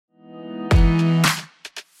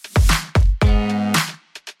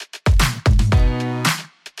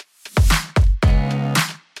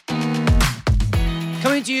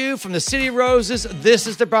Coming to you from the City of Roses, this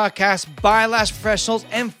is the broadcast by Lash Professionals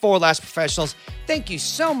and for Lash Professionals. Thank you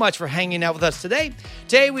so much for hanging out with us today.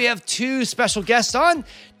 Today we have two special guests on.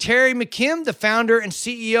 Terry McKim, the founder and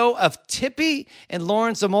CEO of Tippy, and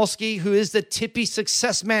Lauren Zamolsky, who is the Tippy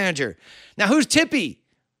Success Manager. Now, who's Tippy?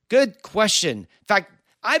 Good question. In fact,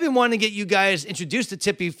 I've been wanting to get you guys introduced to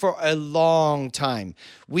Tippy for a long time.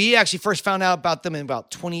 We actually first found out about them in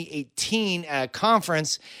about 2018 at a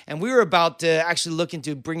conference, and we were about to actually look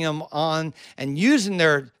into bringing them on and using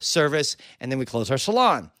their service, and then we closed our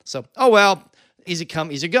salon. So, oh well, easy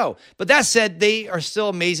come, easy go. But that said, they are still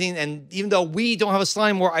amazing, and even though we don't have a salon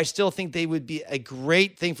anymore, I still think they would be a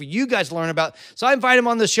great thing for you guys to learn about. So I invited them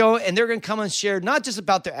on the show, and they're going to come and share not just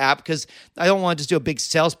about their app, because I don't want to just do a big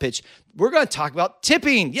sales pitch. We're going to talk about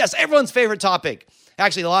tipping. Yes, everyone's favorite topic.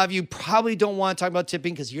 Actually, a lot of you probably don't want to talk about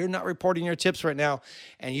tipping because you're not reporting your tips right now.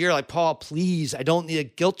 And you're like, Paul, please, I don't need a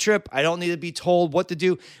guilt trip. I don't need to be told what to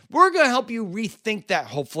do. We're going to help you rethink that,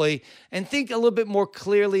 hopefully, and think a little bit more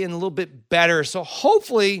clearly and a little bit better. So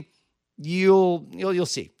hopefully you'll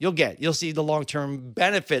see. You'll see the long-term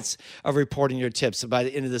benefits of reporting your tips by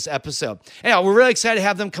the end of this episode. Anyhow, we're really excited to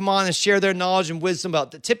have them come on and share their knowledge and wisdom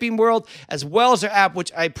about the tipping world, as well as their app,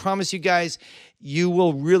 which I promise you guys, you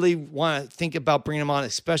will really want to think about bringing them on,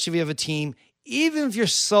 especially if you have a team. Even if you're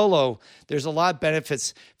solo, there's a lot of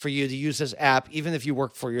benefits for you to use this app, even if you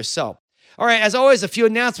work for yourself. All right, as always, a few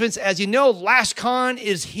announcements. As you know, LashCon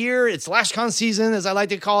is here. It's LashCon season, as I like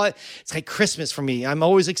to call it. It's like Christmas for me. I'm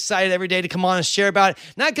always excited every day to come on and share about it.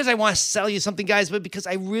 Not because I want to sell you something, guys, but because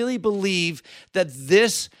I really believe that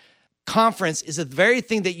this conference is the very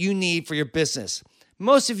thing that you need for your business.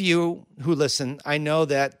 Most of you who listen, I know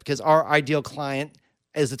that because our ideal client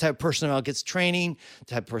is the type of person who gets training, the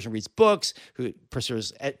type of person who reads books, who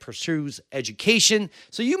pursues education.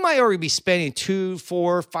 So you might already be spending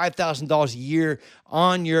 $2,000, $4,000, $5,000 a year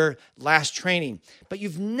on your last training, but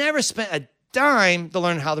you've never spent a dime to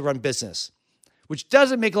learn how to run business, which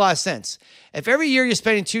doesn't make a lot of sense. If every year you're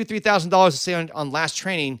spending $2,000, $3,000 to say on last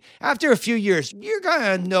training, after a few years, you're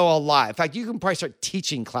going to know a lot. In fact, you can probably start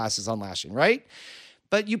teaching classes on lashing, right?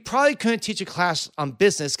 But you probably couldn't teach a class on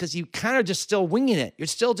business because you kind of just still winging it. You're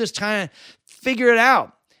still just trying to figure it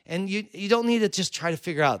out. And you don't need to just try to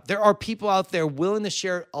figure out. There are people out there willing to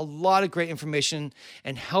share a lot of great information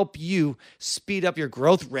and help you speed up your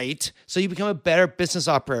growth rate so you become a better business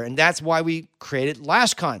operator. And that's why we created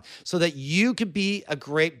LashCon, so that you could be a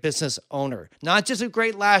great business owner. Not just a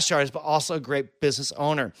great lash artist, but also a great business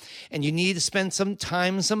owner. And you need to spend some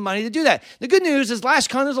time and some money to do that. The good news is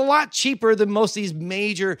LashCon is a lot cheaper than most of these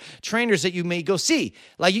major trainers that you may go see.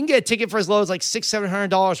 Like, you can get a ticket for as low as like $600,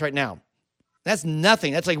 $700 right now. That's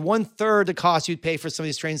nothing. That's like 1/3 the cost you'd pay for some of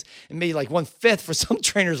these trainings, and maybe like 1/5 for some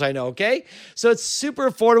trainers I know, okay? So it's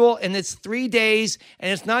super affordable, and it's 3 days,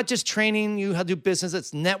 and it's not just training you how to do business.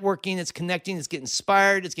 It's networking, it's connecting, it's getting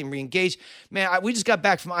inspired, it's getting re-engaged. Man, we just got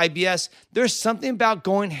back from IBS. There's something about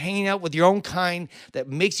hanging out with your own kind that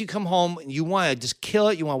makes you come home and you want to just kill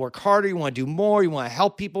it. You want to work harder. You want to do more. You want to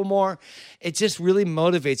help people more. It just really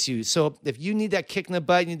motivates you. So if you need that kick in the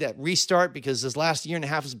butt, you need that restart because this last year and a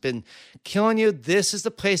half has been killing you, this is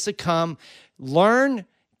the place to come. Learn,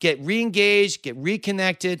 get re-engaged, get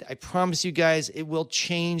reconnected. I promise you guys, it will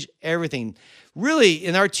change everything. Really,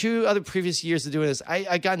 in our 2 other previous years of doing this,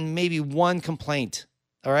 I gotten maybe 1 complaint,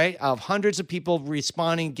 all right, of hundreds of people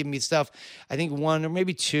responding, giving me stuff. I think 1 or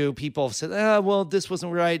maybe 2 people have said, well, this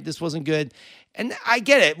wasn't right, this wasn't good. And I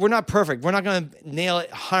get it. We're not perfect. We're not going to nail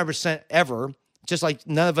it 100% ever. Just like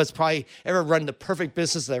none of us probably ever run the perfect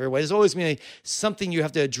business every way. There's always been something you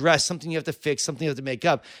have to address, something you have to fix, something you have to make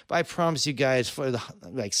up. But I promise you guys, for the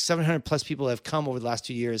like 700 plus people that have come over the last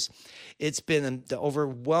 2 years, it's been the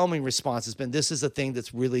overwhelming response has been, this is the thing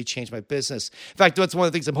that's really changed my business. In fact, that's one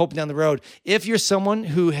of the things I'm hoping down the road. If you're someone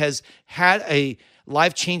who has had a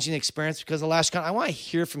life-changing experience because of LashCon, I want to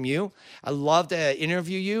hear from you. I love to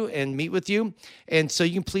interview you and meet with you. And so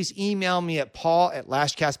you can please email me at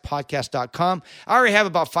paul@lashcastpodcast.com. I already have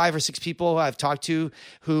about 5 or 6 people I've talked to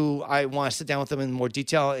who I want to sit down with them in more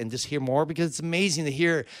detail and just hear more, because it's amazing to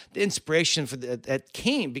hear the inspiration that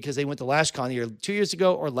came because they went to LashCon either 2 years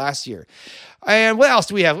ago or last year. And what else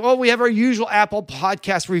do we have? Well, we have our usual Apple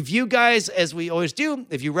Podcast review, guys, as we always do.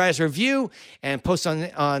 If you write us a review and post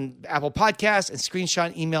on Apple Podcasts and screenshot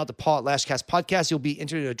and email to paul@lashcastpodcast, you'll be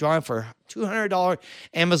entered in a drawing for a $200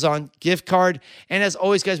 Amazon gift card. And as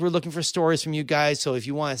always, guys, we're looking for stories from you guys. So if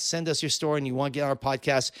you want to send us your story and you want to get on our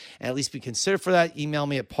podcast and at least be considered for that, email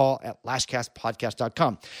me at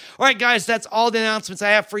paul@lashcastpodcast.com. All right, guys, that's all the announcements I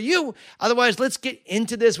have for you. Otherwise, let's get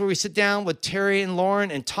into this where we sit down with Terry and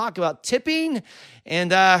Lauren and talk about tipping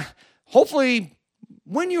and hopefully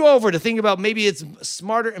win you over to think about maybe it's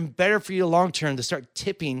smarter and better for you long term to start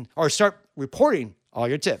tipping or start reporting all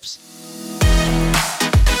your tips.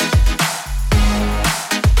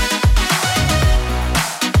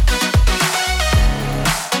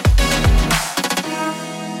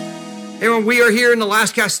 Everyone, we are here in the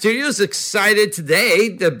Last Cast Studios, excited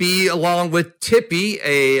today to be along with Tippy,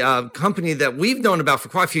 a company that we've known about for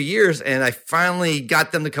quite a few years, and I finally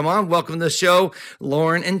got them to come on. Welcome to the show,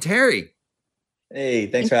 Lauren and Terry. Hey,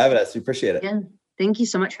 thanks for having us. We appreciate it. Yeah, thank you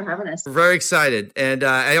so much for having us. We're very excited, and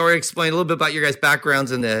I already explained a little bit about your guys'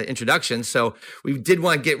 backgrounds in the introduction, so we did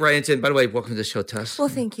want to get right into it. By the way, welcome to the show, Tuss. Well,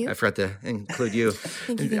 thank you. I forgot to include you.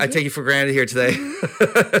 Thank you. I take you for granted here today.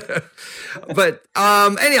 But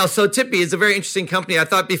anyhow, so Tippy is a very interesting company. I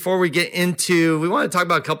thought before we get into, we want to talk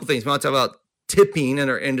about a couple things. We want to talk about tipping in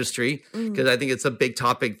our industry, because I think it's a big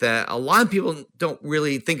topic that a lot of people don't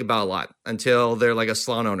really think about a lot until they're like a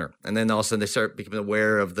salon owner. And then all of a sudden they start becoming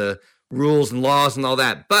aware of the rules and laws and all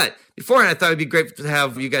that. But beforehand, I thought it'd be great to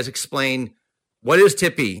have you guys explain, what is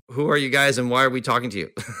Tippy? Who are you guys and why are we talking to you?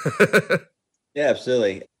 Yeah,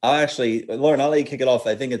 absolutely. Lauren, I'll let you kick it off.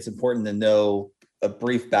 I think it's important to know a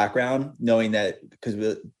brief background, knowing that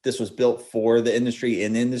because this was built for the industry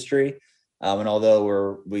in the industry. And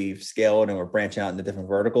although we've scaled and we're branching out into different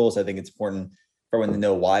verticals, I think it's important for everyone to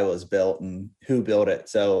know why it was built and who built it.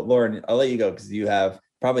 So Lauren, I'll let you go because you have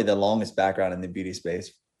probably the longest background in the beauty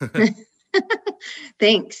space.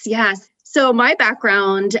 Thanks. Yes. So my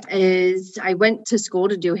background is I went to school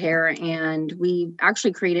to do hair, and we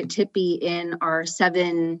actually created Tippy in our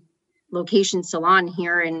 7-location salon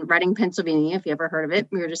here in Reading, Pennsylvania. If you ever heard of it,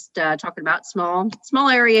 we were just talking about small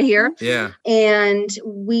area here. Yeah. And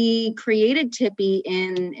we created Tippy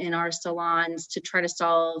in our salons to try to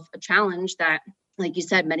solve a challenge that, like you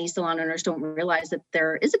said, many salon owners don't realize that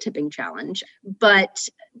there is a tipping challenge. But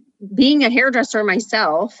being a hairdresser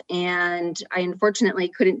myself, and I unfortunately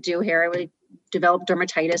couldn't do hair. I would develop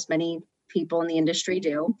dermatitis. Many people in the industry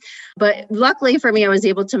do. But luckily for me, I was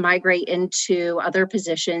able to migrate into other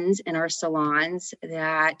positions in our salons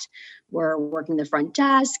that were working the front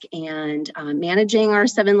desk and managing our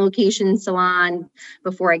 7-location salon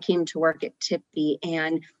before I came to work at Tippy.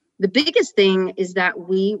 And the biggest thing is that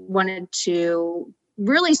we wanted to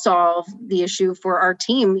really solve the issue for our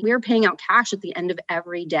team. We were paying out cash at the end of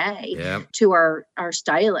every day to our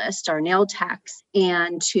stylists, our nail techs,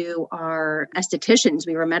 and to our estheticians.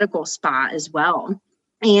 We were a medical spa as well.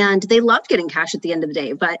 And they loved getting cash at the end of the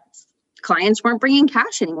day, but clients weren't bringing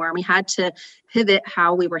cash anymore. And we had to pivot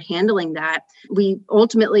how we were handling that. We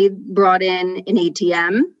ultimately brought in an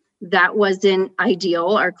ATM. That wasn't ideal.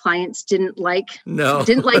 Our clients didn't like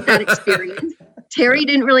that experience. Terry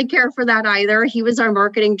didn't really care for that either. He was our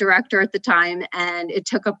marketing director at the time, and it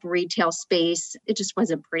took up retail space. It just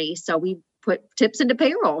wasn't pretty. So we put tips into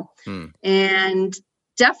payroll, and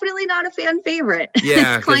definitely not a fan favorite.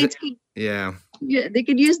 Yeah. Clients they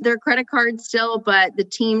could use their credit card still, but the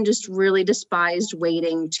team just really despised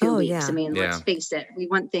waiting 2 weeks. Yeah. I mean, let's face it. We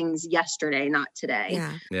want things yesterday, not today.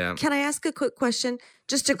 Yeah. Can I ask a quick question?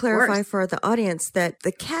 Just to clarify for the audience that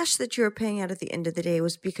the cash that you were paying out at the end of the day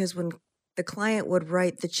was because when the client would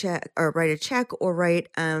write a check or write a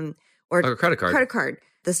credit card.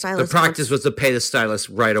 The stylist. The practice was to pay the stylist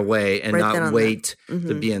right away and not wait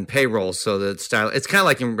to be in payroll. So the stylist, it's kind of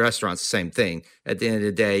like in restaurants, the same thing. At the end of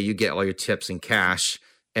the day, you get all your tips in cash.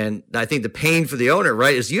 And I think the pain for the owner,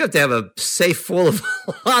 right, is you have to have a safe full of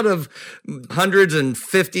a lot of hundreds and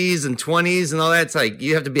 50s and 20s and all that. It's like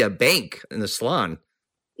you have to be a bank in the salon.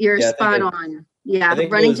 You're spot on. Yeah,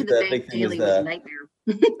 running to the bank daily was a nightmare.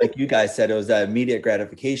 Like you guys said, it was that immediate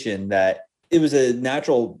gratification, that it was a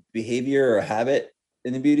natural behavior or habit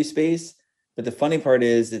in the beauty space. But the funny part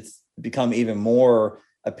is it's become even more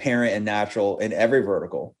apparent and natural in every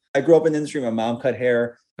vertical. I grew up in the industry. My mom cut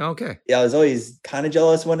hair. Okay. Yeah, I was always kind of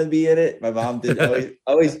jealous wanting to be in it. My mom did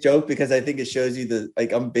always joke because I think it shows you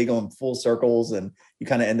I'm big on full circles and you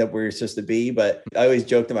kind of end up where you're supposed to be. But I always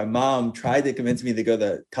joked that my mom tried to convince me to go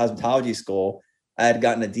to cosmetology school. I had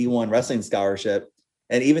gotten a D1 wrestling scholarship.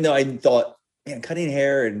 And even though I thought, man, cutting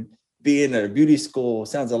hair and being at a beauty school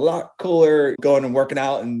sounds a lot cooler, going and working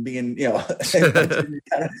out and being,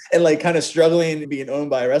 and kind of struggling and being owned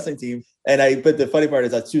by a wrestling team. But the funny part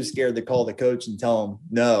is I was too scared to call the coach and tell him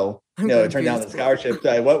no. It turned down the scholarship. So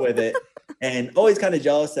I went with it, and always kind of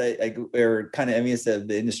jealous or kind of envious of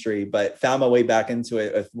the industry, but found my way back into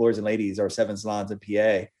it with Lords and Ladies, our 7 salons in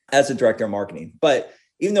PA, as a director of marketing. But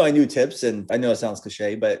even though I knew tips, and I know it sounds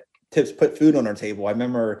cliche, but tips put food on our table. I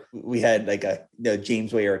remember we had like a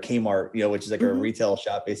Jamesway or a Kmart, which is like a retail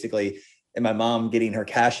shop basically. And my mom getting her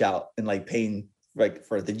cash out and like paying like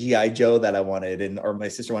for the GI Joe that I wanted, and or my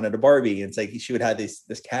sister wanted a Barbie. And it's like she would have this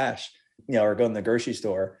cash, or go in the grocery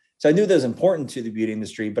store. So I knew that was important to the beauty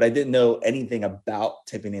industry, but I didn't know anything about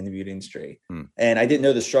tipping in the beauty industry. And I didn't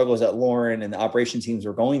know the struggles that Lauren and the operation teams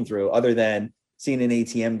were going through, other than seeing an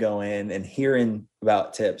ATM go in and hearing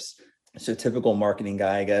about tips. So typical marketing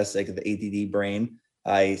guy, I guess, like the ADD brain.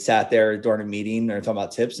 I sat there during a meeting and they're talking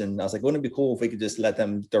about tips, and I was like, wouldn't it be cool if we could just let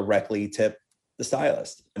them directly tip the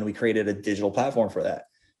stylist? And we created a digital platform for that,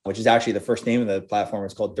 which is actually the first name of the platform.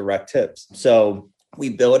 It's called Direct Tips. So we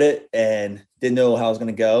built it and didn't know how it was going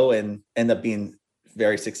to go, and end up being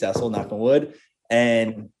very successful, knock on wood.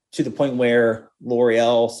 And to the point where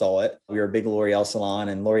L'Oreal saw it. We were a big L'Oreal salon,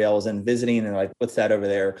 and L'Oreal was in visiting, and they're like, what's that over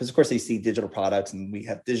there? Because of course they see digital products, and we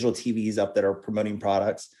have digital TVs up that are promoting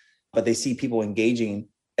products, but they see people engaging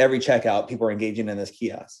every checkout. People are engaging in this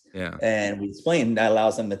kiosk. Yeah. And we explained that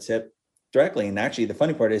allows them to tip directly. And actually the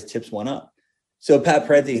funny part is tips went up. So Pat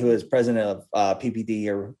Prezi, who is president of PPD,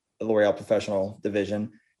 or the L'Oreal Professional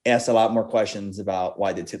Division, asked a lot more questions about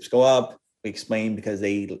why did tips go up. We explained because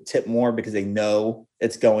they tip more because they know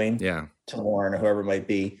it's going to Lauren or whoever it might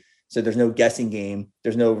be. So there's no guessing game.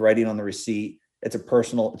 There's no writing on the receipt. It's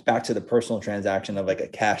back to the personal transaction of like a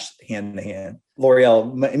cash hand to hand.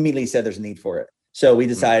 L'Oreal immediately said there's a need for it. So we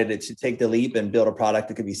decided to take the leap and build a product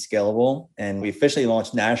that could be scalable. And we officially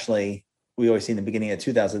launched nationally. We always see in the beginning of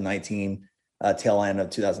 2019, tail end of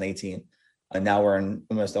 2018. And now we're in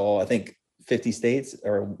almost all, I think, 50 states,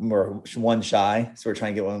 or we're one shy. So we're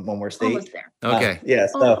trying to get one more state. Almost there. Okay. Yeah.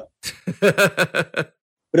 So, but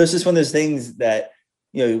it was just one of those things that,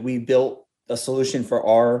 we built a solution for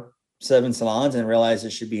our 7 salons and realized it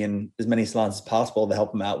should be in as many salons as possible to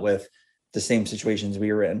help them out with the same situations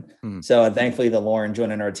we were in. So, and thankfully the Lauren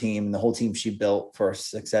joining our team, and the whole team she built for our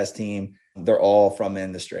success team, they're all from the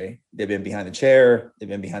industry. They've been behind the chair. They've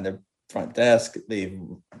been behind the front desk. They've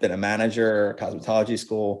been a manager, cosmetology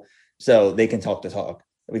school. So they can talk the talk.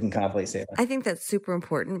 We can confidently say that. I think that's super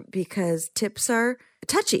important because tips are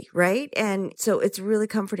touchy, right? And so it's really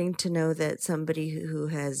comforting to know that somebody who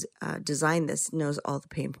has designed this knows all the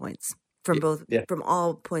pain points from from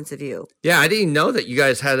all points of view. Yeah, I didn't know that you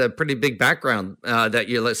guys had a pretty big background.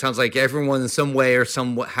 It sounds like everyone in some way or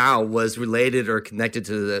somehow was related or connected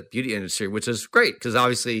to the beauty industry, which is great because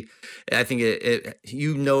obviously, I think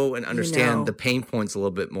and understand the pain points a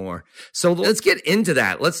little bit more. So let's get into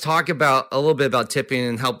that. Let's talk a little bit about tipping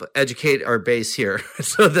and help educate our base here,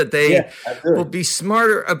 so that they will be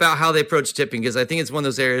smarter about how they approach tipping. Because I think it's one of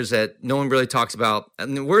those areas that no one really talks about,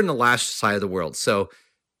 and we're in the last side of the world, so.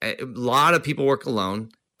 A lot of people work alone,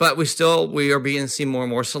 but we are beginning to see more and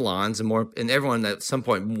more salons and everyone at some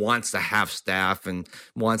point wants to have staff and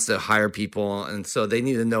wants to hire people. And so they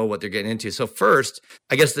need to know what they're getting into. So first,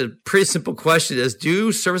 I guess the pretty simple question is,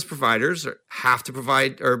 do service providers have to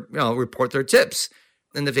provide or report their tips?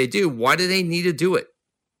 And if they do, why do they need to do it?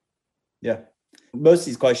 Yeah. Most of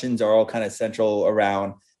these questions are all kind of central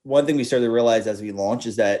around one thing we started to realize as we launched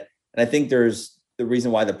is that, and I think there's the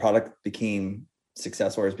reason why the product became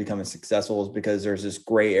successful or is becoming successful is because there's this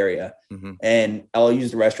gray area. And I'll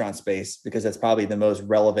use the restaurant space because that's probably the most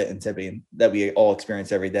relevant in tipping that we all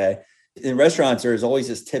experience every day. In restaurants, there's always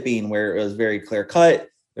this tipping where it was very clear cut.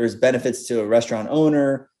 There's benefits to a restaurant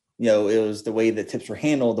owner. It was the way that tips were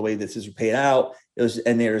handled, the way that tips were paid out.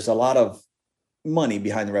 And there's a lot of money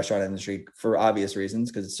behind the restaurant industry for obvious reasons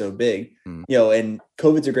because it's so big, and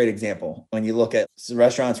COVID's a great example. When you look at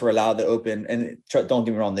restaurants were allowed to open, and don't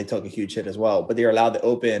get me wrong, they took a huge hit as well, but they were allowed to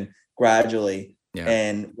open gradually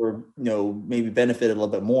and were, maybe benefited a little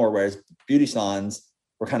bit more. Whereas beauty salons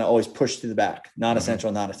were kind of always pushed to the back, not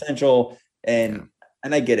essential. And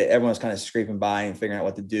I get it. Everyone's kind of scraping by and figuring out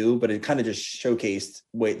what to do, but it kind of just showcased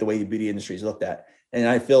the way the beauty industry is looked at. And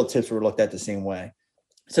I feel tips were looked at the same way.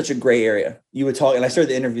 Such a gray area. You would talk, and I started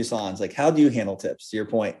to interview salons like, how do you handle tips? To your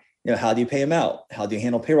point, how do you pay them out? How do you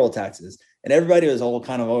handle payroll taxes? And everybody was all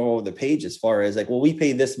kind of all over the page as far as like, well, we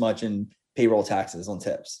pay this much in payroll taxes on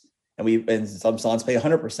tips. And some salons pay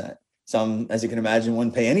 100%. Some, as you can imagine,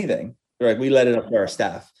 wouldn't pay anything. Like we let it up to our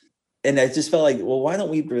staff. And I just felt like, well, why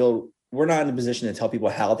don't we're not in a position to tell people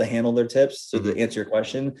how to handle their tips. So to answer your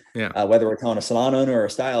question, whether we're telling a salon owner or a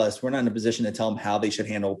stylist, we're not in a position to tell them how they should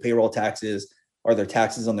handle payroll taxes or their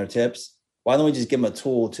taxes on their tips. Why don't we just give them a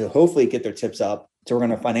tool to hopefully get their tips up? So we're going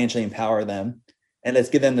to financially empower them, and let's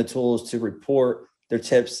give them the tools to report their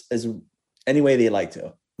tips as any way they like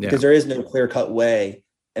to, because there is no clear cut way,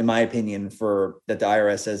 in my opinion, for that the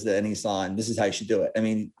IRS says to any salon, this is how you should do it. I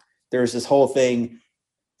mean, there's this whole thing.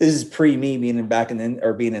 This is pre me being in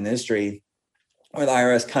the industry, where the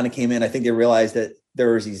IRS kind of came in. I think they realized that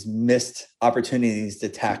there was these missed opportunities to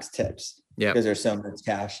tax tips. because there's so much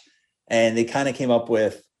cash. And they kind of came up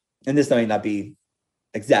with, and this might not be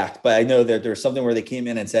exact, but I know that there's something where they came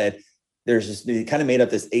in and said, they kind of made up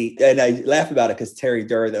this 8, and I laugh about it because Terry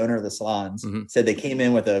Durr, the owner of the salons, said they came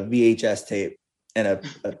in with a VHS tape and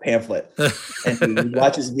a pamphlet, and he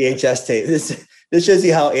watches VHS tape. This shows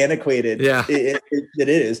you how antiquated it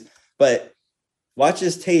is. But watch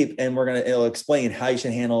this tape, and it'll explain how you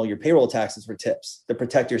should handle your payroll taxes for tips to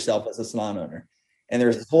protect yourself as a salon owner. And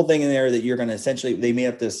there's this whole thing in there that you're going to essentially, they made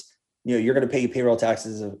up this, you're going to pay payroll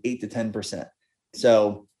taxes of 8 to 10%.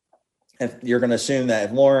 So if you're going to assume that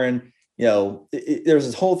if Lauren, there's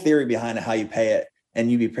this whole theory behind how you pay it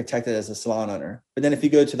and you be protected as a salon owner. But then if you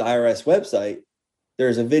go to the IRS website,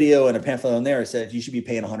 there's a video and a pamphlet on there that says you should be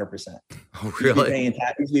paying 100%. Oh, really? You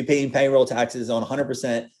should be paying payroll taxes on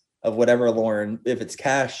 100% of whatever Lauren, if it's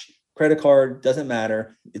cash, credit card, doesn't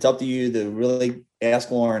matter. It's up to you to really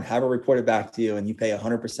ask Lauren, have her report it back to you, and you pay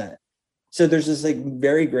 100%. So there's this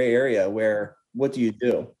very gray area where, what do you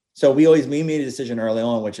do? So we made a decision early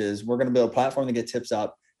on, which is we're going to build a platform to get tips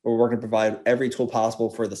up, where we're going to provide every tool possible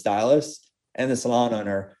for the stylist and the salon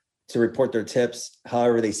owner to report their tips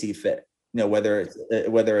however they see fit. Whether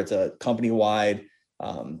it's a company wide,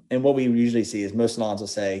 and what we usually see is most salons will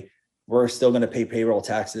say we're still going to pay payroll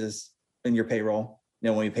taxes in your payroll.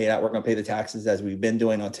 When we pay that, we're going to pay the taxes as we've been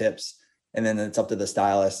doing on tips, and then it's up to the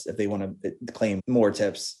stylist if they want to claim more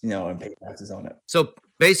tips, and pay taxes on it. So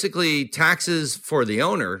basically, taxes for the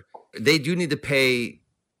owner, they do need to pay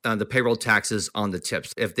the payroll taxes on the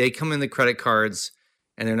tips. If they come in the credit cards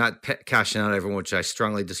and they're not cashing out everyone, which I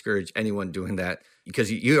strongly discourage anyone doing that,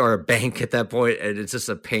 because you are a bank at that point, and it's just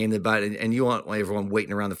a pain in the butt, and you want everyone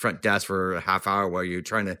waiting around the front desk for a half hour while you're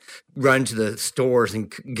trying to run to the stores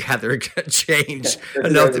and gather change.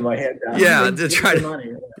 It's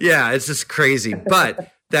just crazy.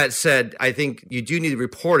 But that said, I think you do need to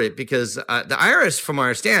report it because the IRS, from what I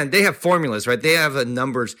understand, they have formulas, right? They have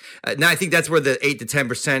numbers. Now, I think that's where the 8 to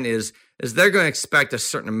 10% is they're going to expect a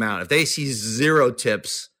certain amount. If they see 0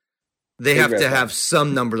 tips, they have to have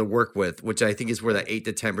some number to work with, which I think is where that 8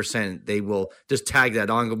 to 10%, they will just tag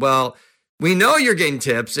that on and go, well, we know you're getting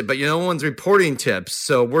tips, but no one's reporting tips.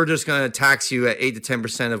 So we're just going to tax you at 8 to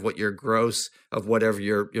 10% of what your gross of whatever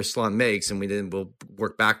your salon makes. And we'll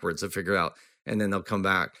work backwards to figure out, and then they'll come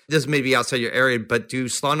back. This may be outside your area, but do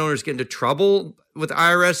salon owners get into trouble with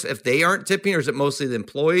IRS if they aren't tipping, or is it mostly the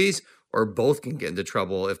employees, or both can get into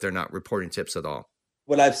trouble if they're not reporting tips at all?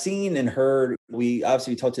 What I've seen and heard, we talk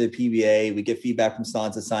to the PBA, we get feedback from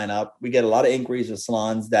salons that sign up. We get a lot of inquiries with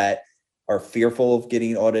salons that are fearful of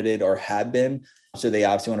getting audited or have been. So they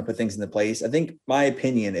obviously want to put things into place. I think my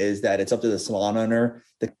opinion is that it's up to the salon owner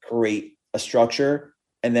to create a structure,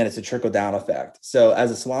 and then it's a trickle down effect. So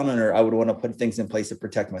as a salon owner, I would want to put things in place to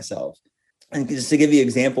protect myself. And just to give you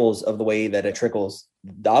examples of the way that it trickles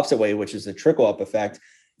the opposite way, which is a trickle up effect.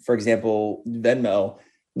 For example, Venmo.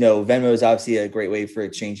 Venmo is obviously a great way for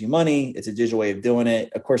exchanging money. It's a digital way of doing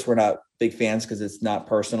it. Of course, we're not big fans because it's not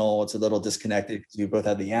personal. It's a little disconnected because you both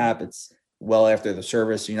have the app. It's well after the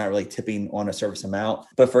service. So you're not really tipping on a service amount.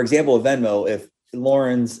 But for example, Venmo, if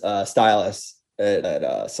Lauren's stylist at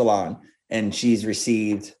a salon and she's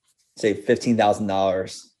received, say,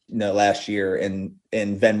 $15,000, last year in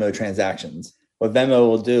Venmo transactions, what Venmo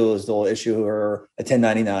will do is they'll issue her a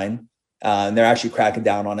 1099. And they're actually cracking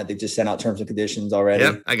down on it. They just sent out terms and conditions already.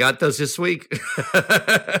 Yep, I got those this week.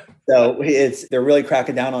 So they're really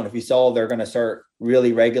cracking down on it. If you saw, they're going to start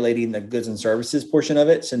really regulating the goods and services portion of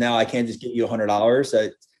it. So now I can't just give you $100. So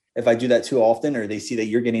if I do that too often, or they see that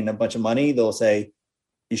you're getting a bunch of money, they'll say,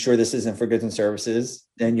 "You sure this isn't for goods and services?"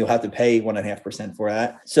 Then you'll have to pay 1.5% for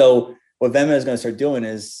that. So what Venmo is going to start doing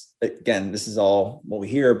is, again, this is all what we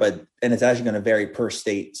hear, and it's actually going to vary per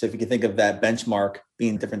state. So if you can think of that benchmark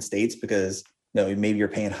being different states, because maybe you're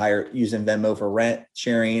paying higher using Venmo for rent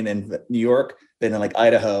sharing in New York, but in like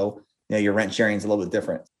Idaho, your rent sharing is a little bit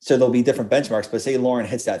different. So there'll be different benchmarks. But say Lauren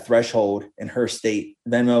hits that threshold in her state,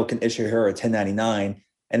 Venmo can issue her a 1099,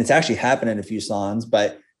 and it's actually happened in a few salons,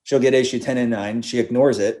 but she'll get issued 1099. She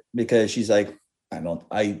ignores it because she's like,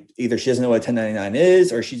 either she doesn't know what 1099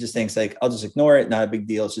 is, or she just thinks like, I'll just ignore it. Not a big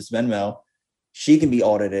deal. It's just Venmo. She can be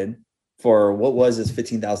audited for what was this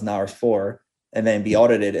 $15,000 for, and then be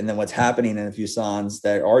audited. And then what's happening in a few salons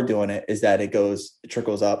that are doing it is that it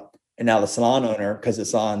trickles up. And now the salon owner, because the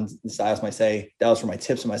stylist might say, that was for my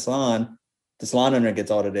tips in my salon. The salon owner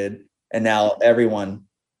gets audited, and now everyone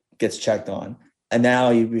gets checked on. And now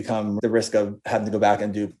you become the risk of having to go back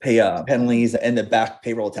and pay penalties and the back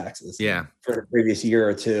payroll taxes for the previous year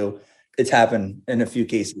or two. it's happened in a few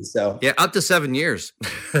cases. So yeah, up to 7 years.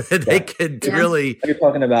 They could really. You're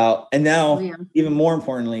talking about, and now even more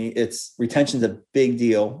importantly, it's retention's a big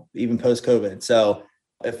deal, even post-COVID. So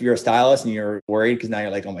if you're a stylist and you're worried because now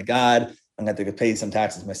you're like, oh my God, I'm going to have to pay some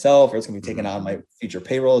taxes myself, or it's going to be taken on my future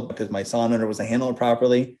payroll because my salon owner wasn't handling it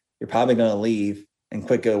properly, you're probably going to leave and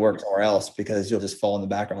quit, go work somewhere else because you'll just fall in the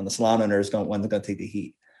background. The salon owner is going to take the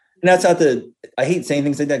heat. And that's not I hate saying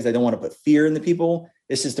things like that because I don't want to put fear in the people.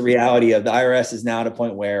 It's just the reality of the IRS is now at a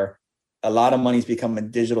point where a lot of money is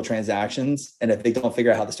becoming digital transactions. And if they don't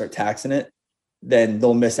figure out how to start taxing it, then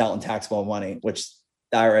they'll miss out on taxable money, which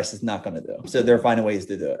the IRS is not going to do. So they're finding ways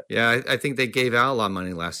to do it. Yeah, I think they gave out a lot of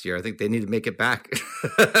money last year. I think they need to make it back.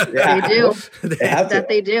 They do.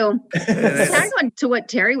 They do. Tag on to what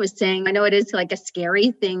Terry was saying. I know it is like a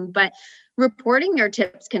scary thing, but reporting your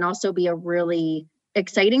tips can also be a really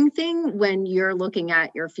exciting thing when you're looking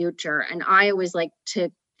at your future. And I always like to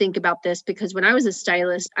think about this because when I was a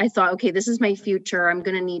stylist, I thought, okay, this is my future. I'm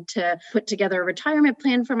going to need to put together a retirement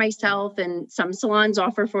plan for myself. And some salons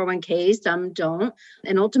offer 401k, some don't.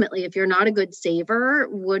 And ultimately, if you're not a good saver,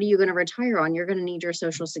 what are you going to retire on? You're going to need your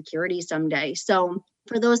Social Security someday. So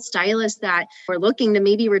for those stylists that are looking to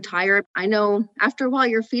maybe retire, I know after a while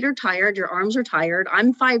your feet are tired, your arms are tired.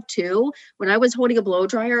 I'm 5'2". When I was holding a blow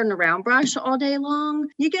dryer and a round brush all day long,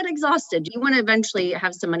 you get exhausted. You want to eventually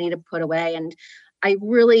have some money to put away. And I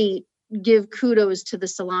really give kudos to the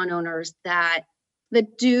salon owners that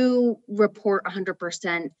do report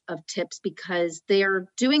 100% of tips because they are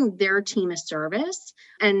doing their team a service.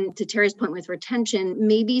 And to Terry's point with retention,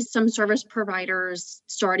 maybe some service providers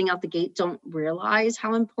starting out the gate don't realize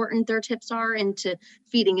how important their tips are into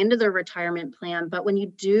feeding into their retirement plan. But when you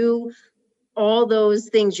do all those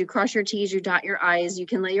things, you cross your T's, you dot your I's, you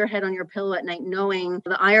can lay your head on your pillow at night knowing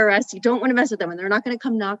the IRS, you don't want to mess with them and they're not going to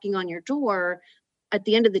come knocking on your door. At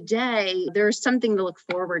the end of the day, there's something to look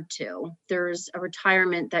forward to. There's a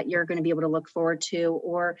retirement that you're going to be able to look forward to,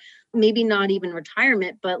 or maybe not even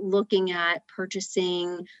retirement, but looking at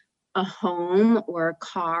purchasing a home or a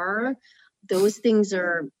car. Those things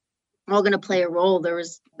are all going to play a role. There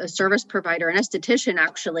was a service provider, an esthetician,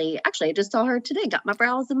 actually, I just saw her today, got my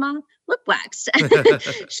brows and my lip waxed.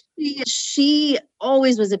 she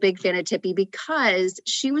always was a big fan of Tippy because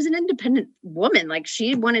she was an independent woman. Like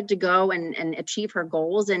she wanted to go and achieve her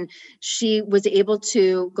goals. And she was able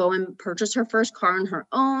to go and purchase her first car on her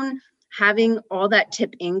own, having all that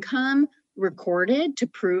tip income recorded to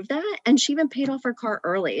prove that. And she even paid off her car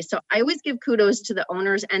early. So I always give kudos to the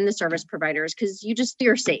owners and the service providers because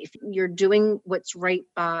you're safe. You're doing what's right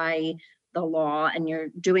by the law and you're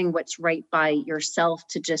doing what's right by yourself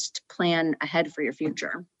to just plan ahead for your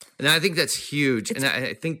future. And I think that's huge. And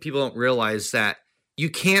I think people don't realize that you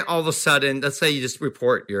can't all of a sudden, let's say you just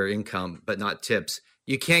report your income, but not tips.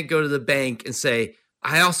 You can't go to the bank and say,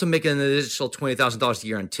 I also make an additional $20,000 a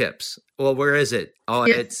year on tips. Well, where is it? Oh,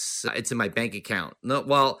 it's in my bank account. No,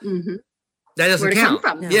 well, that doesn't count.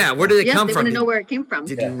 Come from? Yeah, where did it come they from? Want to know where it came from.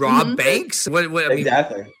 Did you rob banks? What I mean,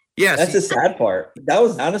 exactly. Yes. That's the sad part. That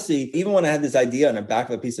was honestly, even when I had this idea on the back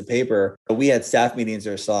of a piece of paper, we had staff meetings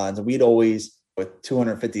or salons, and we'd always, with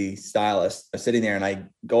 250 stylists sitting there, and I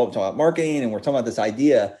go up and talk about marketing, and we're talking about this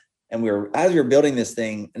idea. And as we were building this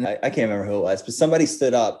thing, and I can't remember who it was, but somebody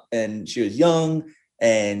stood up and she was young.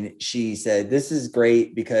 And she said, this is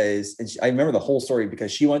great because, I remember the whole story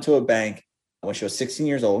because she went to a bank when she was 16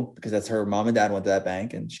 years old, because that's her mom and dad went to that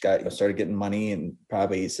bank and she started getting money and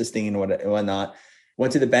probably assisting and whatnot.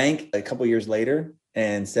 Went to the bank a couple of years later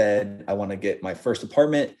and said, I want to get my first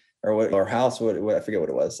apartment or house. What I forget what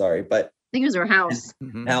it was. Sorry. But I think it was her house.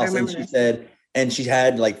 And she said, and she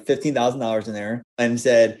had like $15,000 in there and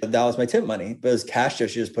said, that was my tip money, but it was cash that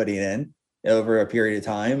she was putting in over a period of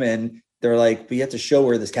time. And they're like, but you have to show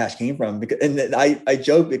where this cash came from. And I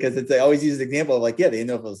joke because I always use the example of like, yeah, they didn't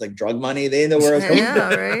know if it was like drug money. They didn't know where it was coming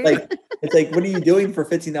from. Right? Like, it's like, what are you doing for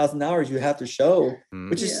 $15,000? You have to show,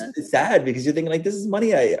 which is sad because you're thinking like, this is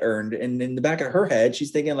money I earned. And in the back of her head,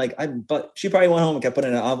 she's thinking like, but she probably went home and kept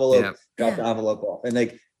putting in an envelope, dropped the envelope off. And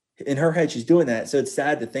like in her head, she's doing that. So it's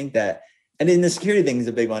sad to think that. And then the security thing is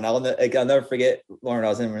a big one. I'll never forget, Lauren, I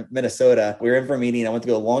was in Minnesota. We were in for a meeting. I went to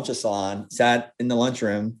go launch a salon, sat in the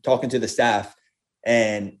lunchroom talking to the staff.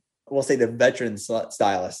 And we'll say the veteran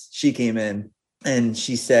stylist, she came in and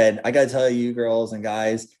she said, I got to tell you girls and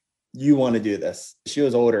guys, you want to do this. She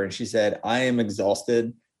was older and she said, I am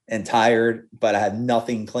exhausted and tired, but I have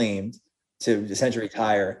nothing claimed to essentially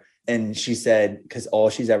retire. And she said, because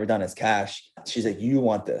all she's ever done is cash. She's like, you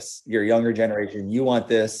want this, you're a younger generation, you want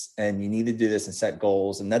this, and you need to do this and set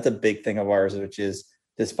goals. And that's a big thing of ours, which is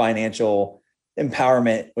this financial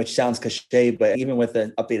empowerment, which sounds cliche, but even with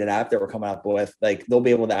the updated app that we're coming up with, like they'll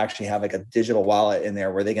be able to actually have like a digital wallet in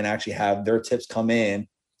there where they can actually have their tips come in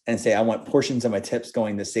and say, I want portions of my tips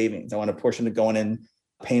going to savings. I want a portion of going in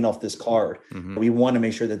paying off this card. We want to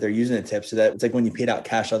make sure that they're using the tips so that it's like when you paid out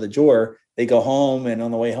cash out of the drawer, they go home and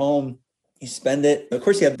on the way home, you spend it. Of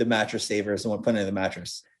course, you have the mattress savers and put it in the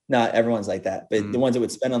mattress. Not everyone's like that, but the ones that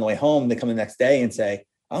would spend on the way home, they come the next day and say,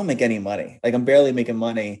 I don't make any money. Like I'm barely making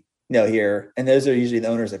money, here. And those are usually the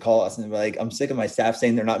owners that call us and they're like, I'm sick of my staff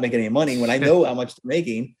saying they're not making any money when I know how much they're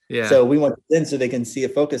making. So we want them so they can see a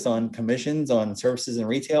focus on commissions, on services and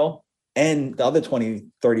retail, and the other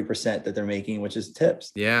 20-30% that they're making, which is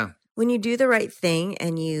tips. Yeah. When you do the right thing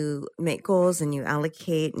and you make goals and you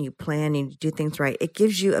allocate and you plan and you do things right, it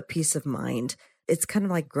gives you a peace of mind. It's kind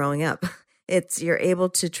of like growing up. You're able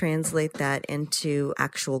to translate that into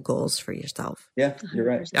actual goals for yourself. Yeah, you're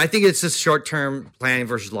right. I think it's just short-term planning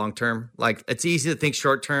versus long-term. Like it's easy to think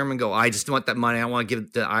short-term and go, I just want that money. I want to give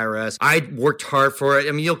it to the IRS. I worked hard for it.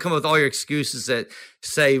 I mean, you'll come up with all your excuses that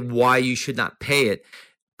say why you should not pay it.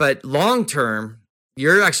 But long-term,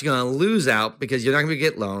 you're actually going to lose out because you're not going to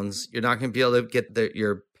get loans. You're not going to be able to get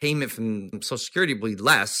your payment from Social Security will be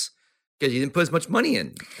less because you didn't put as much money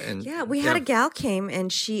in. And we had a gal came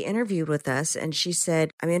and she interviewed with us and she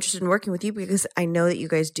said, I'm interested in working with you because I know that you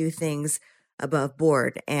guys do things above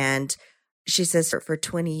board. And she says, for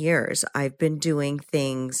 20 years, I've been doing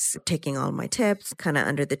things, taking all my tips kind of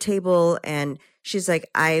under the table. And she's like,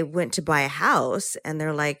 I went to buy a house and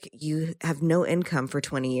they're like, you have no income for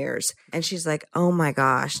 20 years. And she's like, oh my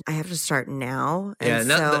gosh, I have to start now. And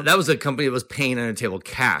that was a company that was paying under the table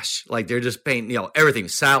cash. Like they're just paying, everything,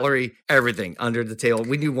 salary, everything under the table.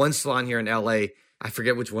 We knew one salon here in LA. I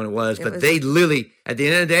forget which one it was, but they literally, at the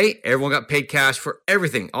end of the day, everyone got paid cash for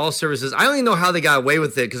everything, all services. I don't even know how they got away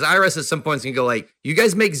with it because IRS at some point is going to go like, you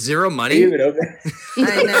guys make zero money? I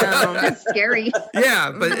know. That's scary.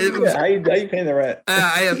 Yeah, but it was, how you paying the rent?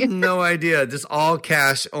 I have no idea. Just all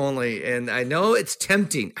cash only. And I know it's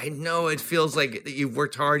tempting. I know it feels like you've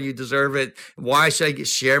worked hard. You deserve it. Why should I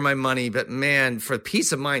share my money? But man, for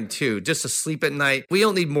peace of mind too, just to sleep at night, we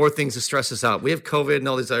don't need more things to stress us out. We have COVID and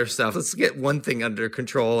all this other stuff. Let's get one thing under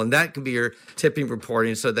control. And that can be your tipping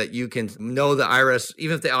reporting so that you can know the IRS,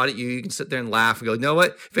 even if they audit you, you can sit there and laugh and go, you know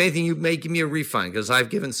what? If anything, you may give me a refund because I've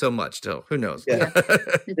given so much. So who knows? Yeah.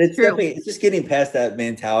 It's just getting past that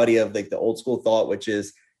mentality of like the old school thought, which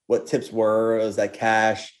is what tips were. It was that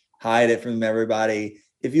cash, hide it from everybody.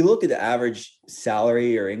 If you look at the average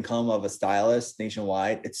salary or income of a stylist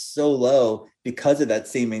nationwide, it's so low because of that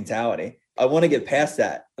same mentality. I want to get past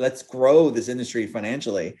that. Let's grow this industry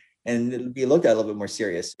financially and be looked at a little bit more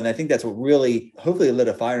serious. And I think that's what really hopefully lit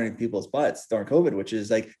a fire in people's butts during COVID, which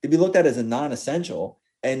is like to be looked at as a non-essential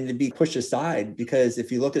and to be pushed aside, because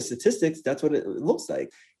if you look at statistics, that's what it looks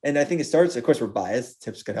like. And I think it starts, of course, we're biased,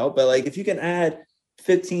 tips could help, but like if you can add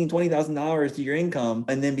 $15,000, $20,000 to your income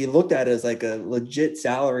and then be looked at as like a legit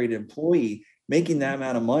salaried employee, making that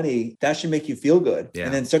amount of money, that should make you feel good. Yeah.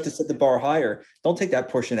 And then start to set the bar higher. Don't take that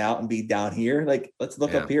portion out and be down here. Like, let's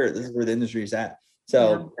look up here. This is where the industry is at.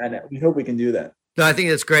 So and we hope we can do that. No, I think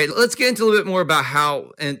that's great. Let's get into a little bit more about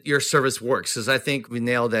how your service works, because I think we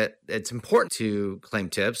nailed that it's important to claim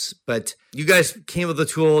tips, but you guys came with a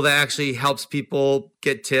tool that actually helps people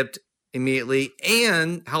get tipped immediately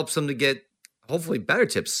and helps them to get hopefully better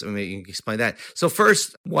tips. I mean, you can explain that. So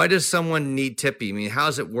first, why does someone need Tippy? I mean, how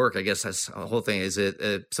does it work? I guess that's the whole thing. Is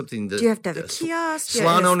it something that do you have to have a kiosk?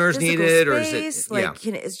 Salon owners need it, or is it like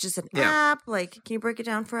it's just an app? Like, can you break it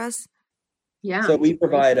down for us? Yeah. So we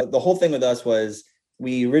provide the whole thing with us was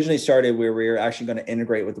we originally started where we were actually going to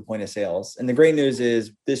integrate with the point of sales. And the great news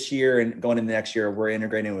is this year and going into next year, we're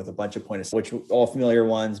integrating with a bunch of point of sales, which all familiar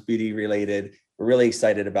ones, beauty related. We're really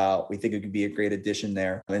excited about. We think it could be a great addition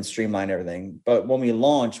there and streamline everything. But when we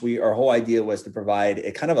launched, our whole idea was to provide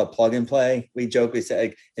a kind of a plug and play. We jokingly said,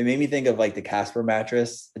 like, it made me think of like the Casper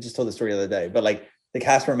mattress. I just told the story the other day, but like the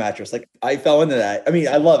Casper mattress, like I fell into that. I mean,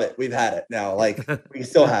 I love it. We've had it now, like we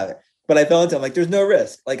still have it. But I fell into it. I'm like, there's no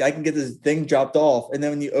risk. Like I can get this thing dropped off. And then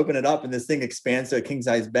when you open it up and this thing expands to a king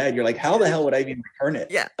size bed, you're like, how the hell would I even return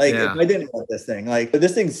it? Yeah. Like if I didn't want this thing, like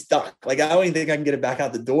this thing's stuck. Like I don't even think I can get it back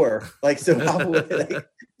out the door. Like, so how would it like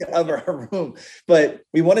get out of our room? But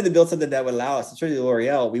we wanted to build something that would allow us, especially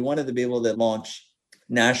L'Oreal, we wanted to be able to launch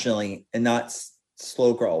nationally and not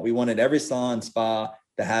slow crawl. We wanted every salon, spa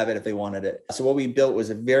to have it if they wanted it. So what we built was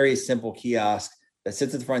a very simple kiosk that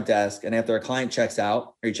sits at the front desk. And after a client checks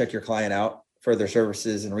out, or you check your client out for their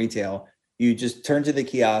services and retail, you just turn to the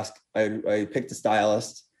kiosk. I pick the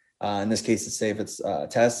stylist. In this case, let's say if it's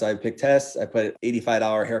Tess, I pick Tess. I put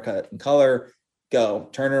 $85 haircut and color. go,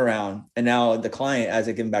 turn it around. And now the client, as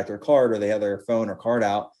they give them back their card or they have their phone or card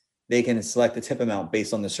out, they can select the tip amount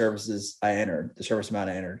based on the services I entered, the service amount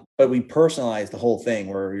I entered. But we personalize the whole thing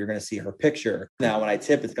where you're going to see her picture. Now, when I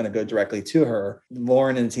tip, it's going to go directly to her.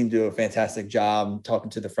 Lauren and the team do a fantastic job talking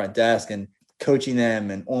to the front desk and coaching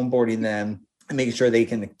them and onboarding them and making sure they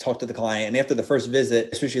can talk to the client. And after the first visit,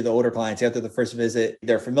 especially the older clients, after the first visit,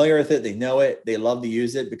 they're familiar with it. They know it. They love to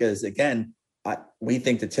use it because, again, we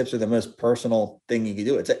think the tips are the most personal thing you can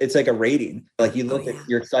do. It's like a rating. Like you look at,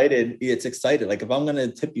 you're excited. It's excited. Like if I'm going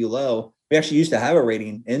to tip you low, we actually used to have a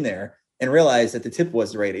rating in there and realized that the tip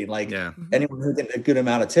was the rating. Like anyone who did a good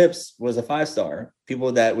amount of tips was a 5-star.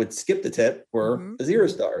 People that would skip the tip were a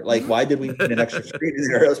 0-star. Like why did we need an extra screen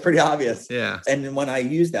in there? It was pretty obvious. Yeah. And when I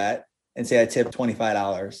use that and say I tip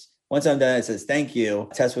 $25, once I'm done, it says, thank you.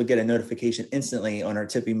 Tess would get a notification instantly on our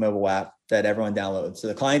Tippy mobile app that everyone downloads. So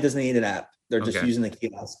the client doesn't need an app. They're just using the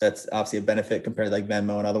kiosk. That's obviously a benefit compared to like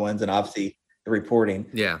Venmo and other ones. And obviously the reporting.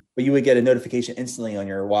 Yeah. But you would get a notification instantly on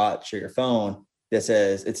your watch or your phone that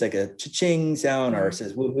says, it's like a cha-ching sound or it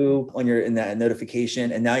says woohoo on in that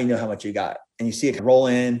notification. And now you know how much you got. And you see it roll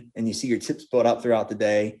in and you see your tips build up throughout the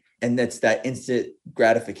day. And that's that instant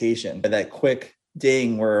gratification, that quick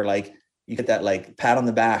ding where like you get that like pat on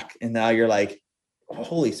the back. And now you're like,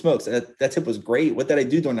 holy smokes, that tip was great. What did I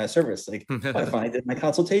do during that service? Like I finally did my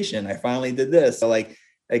consultation. I finally did this. So like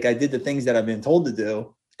I did the things that I've been told to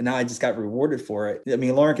do. And now I just got rewarded for it. I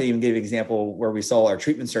mean, Lauren can even give an example where we saw our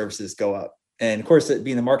treatment services go up. And of course,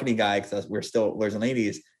 being the marketing guy, because we're still lawyers and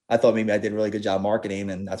ladies, I thought maybe I did a really good job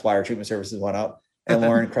marketing. And that's why our treatment services went up. And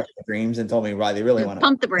Lauren crushed my dreams and told me why they really went up.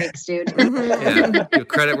 Pump the brakes, dude. Yeah. Give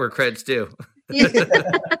credit where credit's due.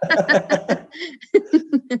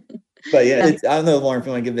 But yeah, I don't know, Lauren, if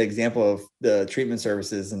you want to give the example of the treatment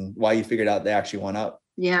services and why you figured out they actually went up.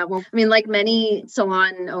 Yeah, well, I mean, like many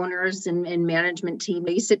salon owners and management team,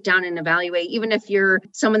 you sit down and evaluate, even if you're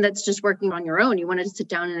someone that's just working on your own, you want to sit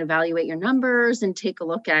down and evaluate your numbers and take a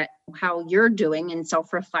look at how you're doing and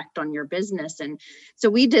self-reflect on your business. And so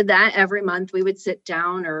we did that every month. We would sit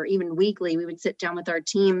down, or even weekly, we would sit down with our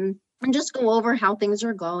team and just go over how things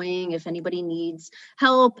are going, if anybody needs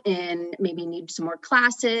help and maybe need some more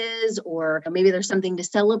classes, or maybe there's something to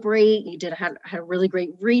celebrate. You had a really great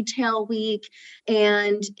retail week.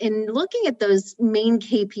 And in looking at those main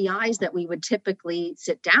KPIs that we would typically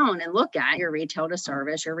sit down and look at, your retail to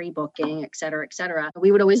service, your rebooking, et cetera,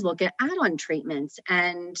 we would always look at add-on treatments.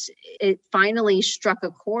 And it finally struck a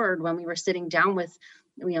chord when we were sitting down with,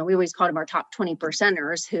 we always called them our top 20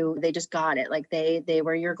 percenters who they just got it. Like they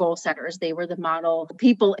were your goal setters. They were the model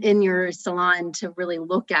people in your salon to really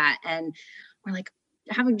look at. And we're like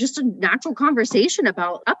having just a natural conversation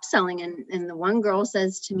about upselling. And the one girl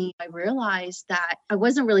says to me, I realized that I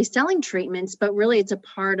wasn't really selling treatments, but really it's a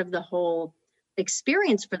part of the whole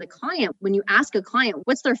experience for the client. When you ask a client,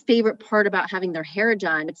 what's their favorite part about having their hair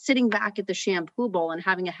done? It's sitting back at the shampoo bowl and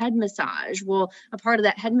having a head massage. Well, a part of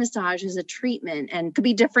that head massage is a treatment, and could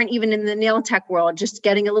be different even in the nail tech world, just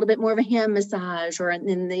getting a little bit more of a hand massage, or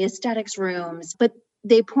in the aesthetics rooms. But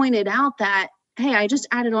they pointed out that, hey, I just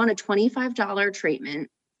added on a $25 treatment.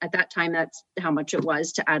 At that time, that's how much it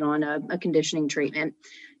was to add on a conditioning treatment.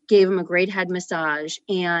 Gave them a great head massage,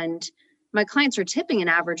 and my clients are tipping an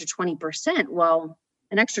average of 20%. Well,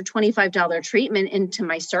 an extra $25 treatment into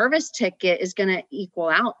my service ticket is going to equal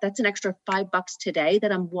out. That's an extra $5 today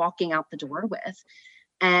that I'm walking out the door with.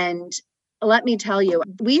 And let me tell you,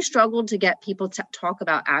 we struggled to get people to talk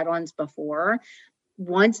about add-ons before.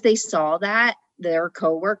 Once they saw that their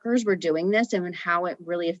coworkers were doing this and how it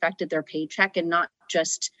really affected their paycheck, and not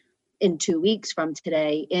just in 2 weeks from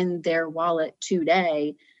today, in their wallet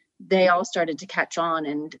today, they all started to catch on,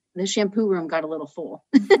 and the shampoo room got a little full.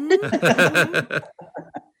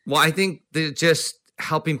 Well, I think they're just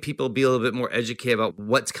helping people be a little bit more educated about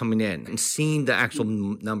what's coming in and seeing the actual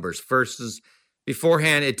numbers versus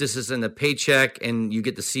beforehand. It just is in the paycheck and you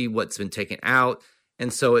get to see what's been taken out.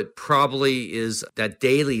 And so it probably is that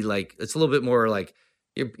daily, like it's a little bit more like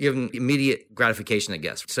you're giving immediate gratification, I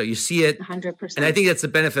guess. So you see it. 100%. And I think that's the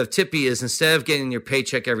benefit of Tippy is instead of getting your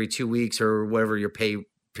paycheck every 2 weeks or whatever your pay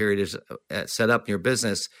period is set up in your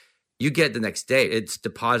business, you get the next day. It's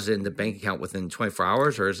deposited in the bank account within 24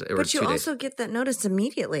 hours or 2 days. But you also get that notice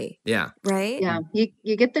immediately. Yeah. Right? Yeah.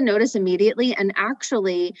 You get the notice immediately. And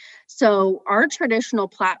actually, so our traditional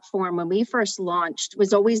platform, when we first launched,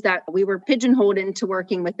 was always that we were pigeonholed into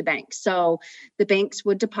working with the banks. So the banks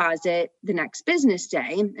would deposit the next business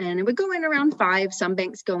day, and it would go in around 5. Some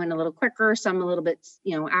banks go in a little quicker, some a little bit,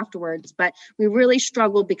 afterwards. But we really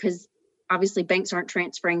struggled because obviously banks aren't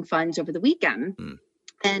transferring funds over the weekend.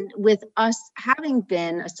 And with us having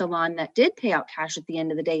been a salon that did pay out cash at the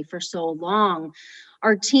end of the day for so long,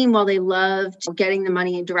 our team, while they loved getting the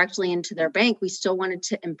money directly into their bank, we still wanted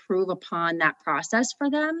to improve upon that process for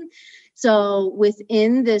them. So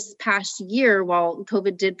within this past year, while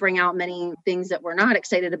COVID did bring out many things that we're not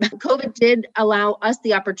excited about, COVID did allow us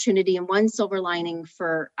the opportunity. And one silver lining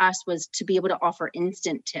for us was to be able to offer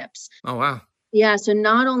instant tips. Oh, wow. Yeah. So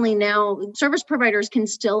not only now service providers can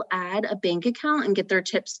still add a bank account and get their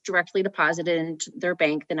tips directly deposited into their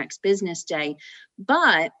bank the next business day,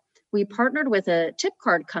 but we partnered with a tip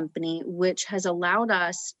card company, which has allowed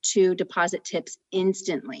us to deposit tips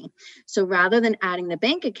instantly. So rather than adding the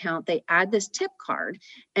bank account, they add this tip card.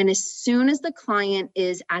 And as soon as the client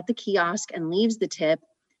is at the kiosk and leaves the tip,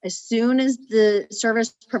 as soon as the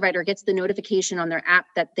service provider gets the notification on their app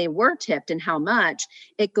that they were tipped and how much,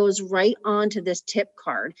 it goes right onto this tip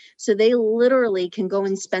card. So they literally can go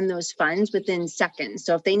and spend those funds within seconds.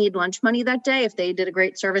 So if they need lunch money that day, if they did a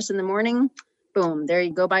great service in the morning, boom, there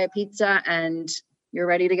you go, buy a pizza and you're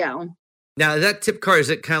ready to go. Now, that tip card, is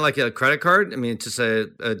it kind of like a credit card? I mean, it's just a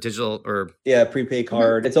digital or... Yeah, prepaid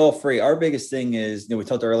card. Mm-hmm. It's all free. Our biggest thing is, we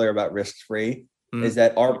talked earlier about risk-free. Is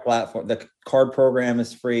that our platform, the card program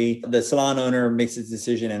is free. The salon owner makes his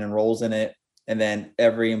decision and enrolls in it. And then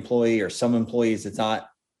every employee or some employees, it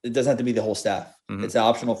doesn't have to be the whole staff. Mm-hmm. It's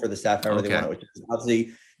optional for the staff, however they want it, which is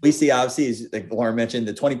obviously, we see is like Lauren mentioned,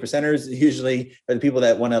 the 20 percenters usually are the people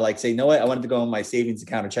that want to say, you know what, I wanted to go in my savings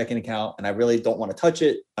account or checking account and I really don't want to touch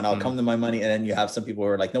it and I'll come to my money. And then you have some people who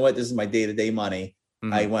are like, you know what, this is my day-to-day money.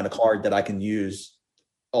 I want a card that I can use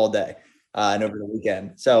all day. And over the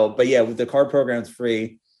weekend. So, but yeah, with the card program, it's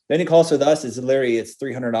free. The only cost with us is literally it's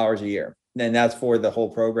 $300 a year. And that's for the whole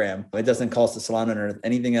program. It doesn't cost the salon owner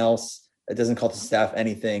anything else. It doesn't cost the staff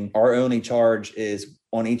anything. Our only charge is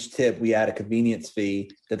on each tip, we add a convenience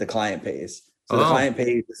fee that the client pays. So the client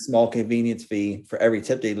pays a small convenience fee for every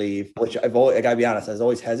tip they leave, which I gotta be honest, I was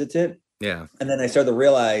always hesitant. Yeah. And then I started to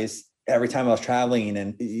realize every time I was traveling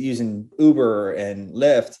and using Uber and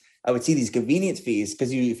Lyft, I would see these convenience fees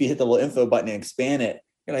because if you hit the little info button and expand it,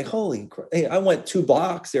 you're like, holy crap, hey, I went 2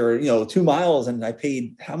 blocks or 2 miles and I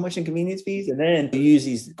paid how much in convenience fees? And then you use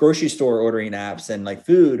these grocery store ordering apps and like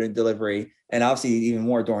food and delivery. And obviously even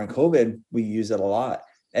more during COVID, we use it a lot.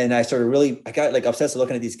 And I got obsessed with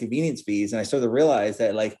looking at these convenience fees. And I started to realize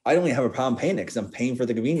that I don't even have a problem paying it because I'm paying for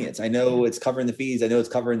the convenience. I know it's covering the fees. I know it's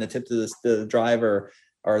covering the tip to the driver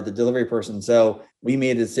or the delivery person. So we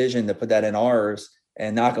made a decision to put that in ours.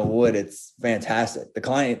 And knock on wood, it's fantastic. The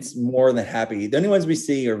client's more than happy. The only ones we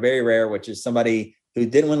see are very rare, which is somebody who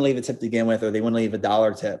didn't want to leave a tip to begin with, or they want to leave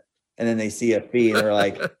 $1 tip. And then they see a fee and they're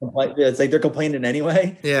like, it's like they're complaining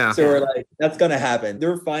anyway. Yeah. So we're like, that's going to happen.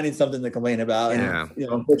 They're finding something to complain about. Yeah. And,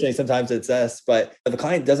 unfortunately, sometimes it's us, but the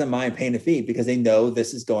client doesn't mind paying a fee because they know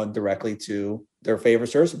this is going directly to their favorite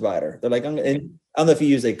service provider. They're like, I don't know if you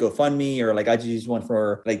use GoFundMe or I just use one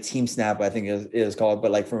for Team Snap, I think it is called,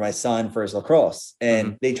 but for my son for his lacrosse.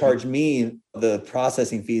 And they charge me the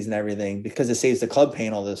processing fees and everything because it saves the club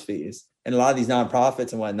paying all those fees. And a lot of these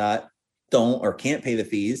nonprofits and whatnot don't or can't pay the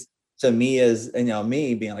fees. So me as,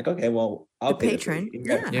 me being like, okay, well, I'll pay patron. The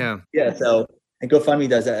fee. Yeah. Yeah. So, and GoFundMe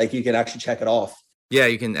does that. You can actually check it off. Yeah,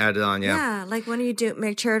 you can add it on. Yeah, like when you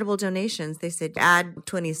make charitable donations, they said add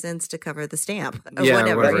 20 cents to cover the stamp or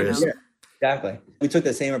whatever it is. Yeah, exactly. We took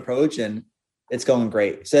the same approach and it's going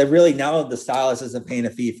great. So really now the stylist isn't paying a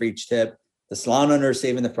fee for each tip. The salon owner is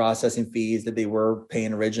saving the processing fees that they were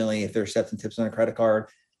paying originally if they're accepting tips on a credit card.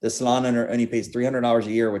 The salon owner only pays $300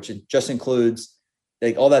 a year, which just includes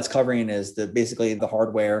all that's covering is basically the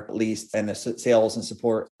hardware lease and the sales and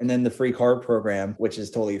support, and then the free card program, which is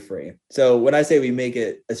totally free. So when I say we make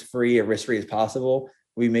it as free or risk-free as possible,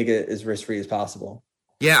 we make it as risk-free as possible.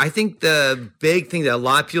 Yeah, I think the big thing that a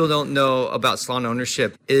lot of people don't know about salon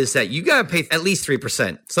ownership is that you got to pay at least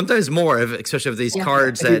 3%, sometimes more, especially with these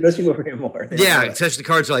cards that most people pay more. Yeah, especially the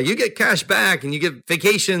cards are you get cash back and you get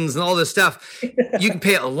vacations and all this stuff. You can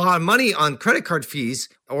pay a lot of money on credit card fees,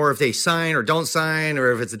 or if they sign or don't sign,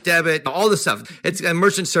 or if it's a debit, all this stuff. It's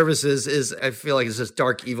merchant services is, I feel like, it's this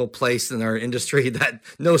dark, evil place in our industry that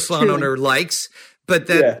no salon owner likes, but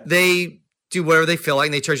that they do whatever they feel like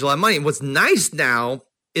and they charge a lot of money. And what's nice now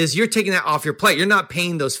is you're taking that off your plate. You're not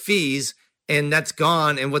paying those fees and that's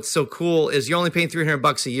gone. And what's so cool is you're only paying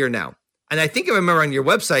 $300 a year now. And I think I remember on your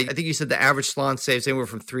website, I think you said the average salon saves anywhere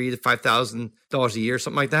from $3,000 to $5,000 a year,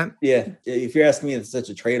 something like that. Yeah. If you're asking me, it's such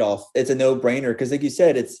a trade-off. It's a no-brainer. Cause like you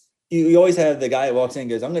said, you always have the guy that walks in and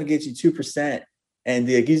goes, I'm going to get you 2%. And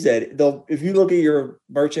like you said, if you look at your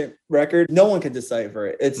merchant record, no one can decipher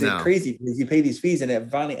it. It's crazy because you pay these fees and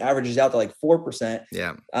it finally averages out to like 4%.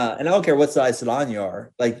 Yeah. And I don't care what size salon you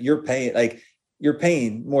are, like you're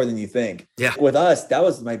paying more than you think. Yeah. With us, that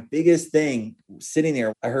was my biggest thing sitting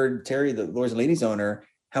there. I heard Terry, the Lords and Ladies owner,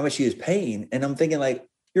 how much she was paying. And I'm thinking like,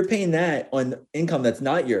 you're paying that on income that's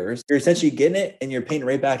not yours. You're essentially getting it and you're paying it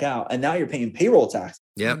right back out. And now you're paying payroll tax.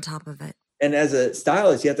 Yeah. On top of it. And as a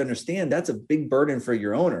stylist, you have to understand that's a big burden for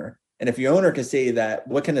your owner. And if your owner can say that,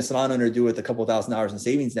 what can a salon owner do with a couple $1,000s in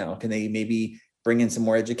savings now? Can they maybe bring in some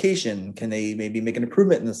more education? Can they maybe make an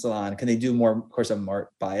improvement in the salon? Can they do more? Of course, I'm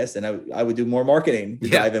biased and I would do more marketing to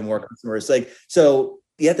drive in more customers. Like, so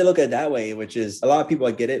you have to look at it that way, which is a lot of people,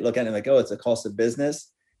 I get it, look at it like, oh, it's a cost of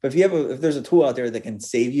business. But if there's a tool out there that can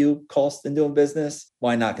save you costs in doing business,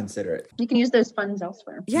 why not consider it? You can use those funds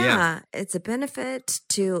elsewhere. Yeah. It's a benefit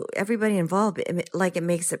to everybody involved. It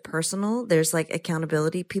makes it personal. There's like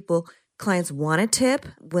accountability. Clients want a tip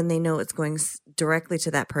when they know it's going directly to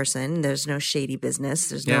that person. There's no shady business.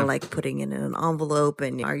 There's no like putting it in an envelope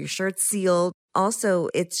and are your shirts sealed? Also,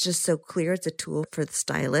 it's just so clear. It's a tool for the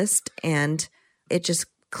stylist and it just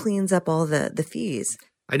cleans up all the fees.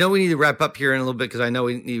 I know we need to wrap up here in a little bit because I know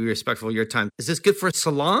we need to be respectful of your time. Is this good for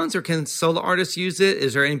salons or can solo artists use it?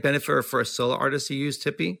 Is there any benefit for a solo artist to use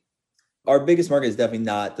Tippy? Our biggest market is definitely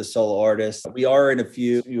not the solo artist. We are in a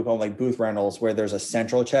few, you call them like booth rentals where there's a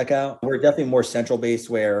central checkout. We're definitely more central based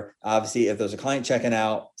where obviously if there's a client checking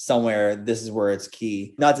out somewhere, this is where it's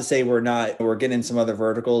key. Not to say we're getting in some other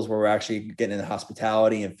verticals where we're actually getting into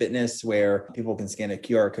hospitality and fitness where people can scan a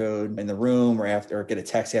QR code in the room or get a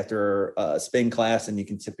text after a spin class and you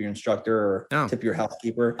can tip your instructor or tip your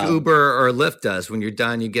housekeeper. Uber or Lyft does. When you're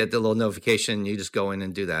done, you get the little notification. You just go in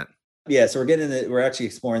and do that. Yeah, so we're actually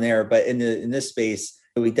exploring there, but in this space,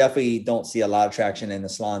 we definitely don't see a lot of traction in the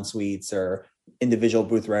salon suites or individual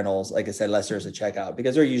booth rentals. Like I said, unless there's a checkout,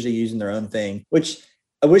 because they're usually using their own thing. Which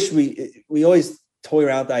I wish we always toy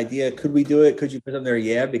around with the idea. Could we do it? Could you put them there?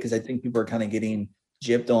 Yeah, because I think people are kind of getting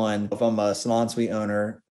gypped on. If I'm a salon suite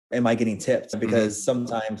owner, am I getting tipped? Because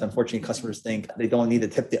sometimes, unfortunately, customers think they don't need to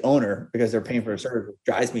tip the owner because they're paying for a service, which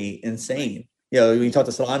drives me insane. When you talk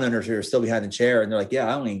to salon owners who are still behind the chair and they're like, yeah,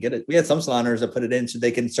 I don't even get it. We had some salon owners that put it in so they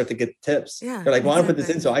can start to get tips. Yeah, they're like, well, I want to put this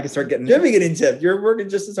in so I can start getting tipped. You're working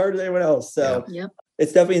just as hard as anyone else. So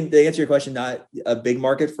it's definitely, to answer your question, not a big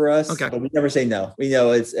market for us, but we never say no. We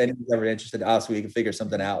know it's anyone's ever interested in us. We can figure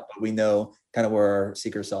something out, but we know kind of where our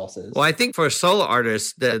secret sauce is. Well, I think for a solo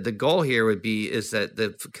artist, the goal here is that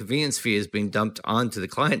the convenience fee is being dumped onto the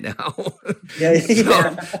client now.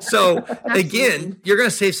 So again, you're going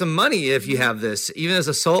to save some money if you have this. Even as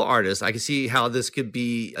a solo artist, I can see how this could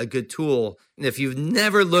be a good tool. And if you've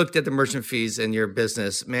never looked at the merchant fees in your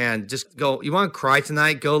business, man, just go. You want to cry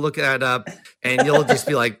tonight? Go look that up, and you'll just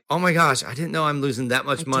be like, "Oh my gosh, I didn't know I'm losing that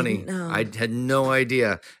much money. I had no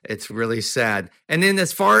idea." It's really sad. And then,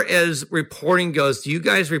 as far as reporting goes, do you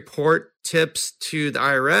guys report tips to the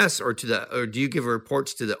IRS or do you give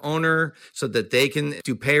reports to the owner so that they can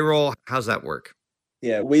do payroll? How's that work?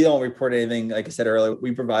 Yeah, we don't report anything. Like I said earlier,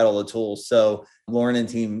 we provide all the tools. So Lauren and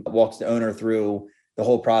team walks the owner through the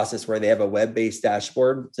whole process where they have a web-based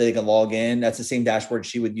dashboard so they can log in. That's the same dashboard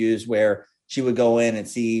she would use where she would go in and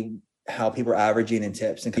see how people are averaging in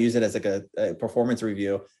tips and use it as like a performance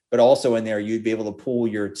review. But also in there, you'd be able to pull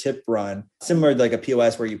your tip run, similar to like a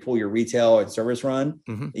POS where you pull your retail and service run.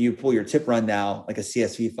 You pull your tip run now, like a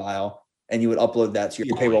CSV file, and you would upload that to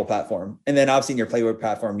your payroll platform. And then obviously in your payroll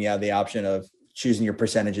platform, you have the option of choosing your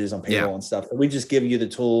percentages on payroll and stuff. So we just give you the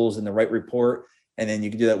tools and the right report. And then you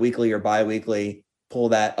can do that weekly or bi-weekly, pull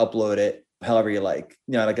that, upload it, however you like.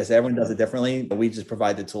 Like I said, everyone does it differently, but we just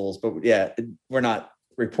provide the tools. But we're not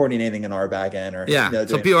reporting anything in our back end or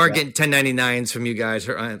so people aren't getting 1099s from you guys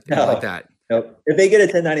or anything like that. Nope. If they get a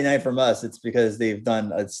 1099 from us, it's because they've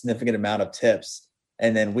done a significant amount of tips,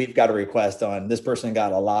 and then we've got a request on this person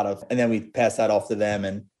got a lot of, and then we pass that off to them,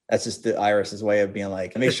 and that's just the IRS's way of being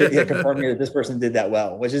like, make sure you confirm that this person did that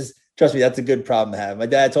well, which is, trust me, that's a good problem to have. My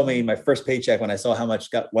dad told me my first paycheck when I saw how much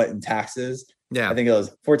went in taxes. I think it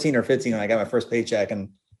was 14 or 15 when I got my first paycheck, and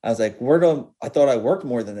I was like, I thought I worked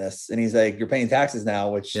more than this. And he's like, you're paying taxes now,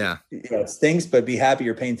 which it stinks, but be happy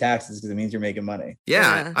you're paying taxes because it means you're making money.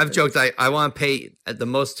 I've joked, I want to pay the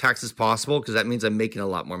most taxes possible because that means I'm making a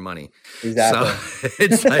lot more money. Exactly. So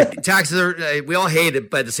it's like taxes we all hate it,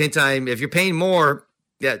 but at the same time, if you're paying more,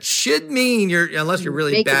 that should mean unless you're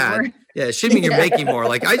really bad. More. Yeah, it should mean you're making more.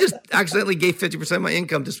 Like I just accidentally gave 50% of my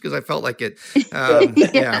income just because I felt like it. I'm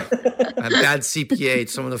a bad CPA,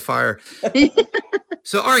 someone to fire.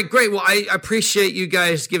 So, all right, great. Well, I appreciate you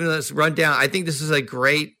guys giving us a rundown. I think this is a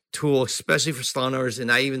great tool, especially for salon owners.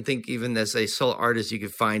 And I even think even as a solo artist, you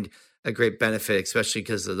could find a great benefit, especially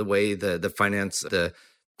because of the way the finance, the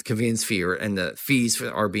convenience fee and the fees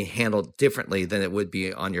are being handled differently than it would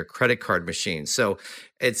be on your credit card machine. So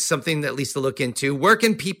it's something at least to look into. Where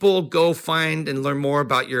can people go find and learn more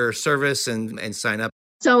about your service and sign up?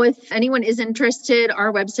 So if anyone is interested,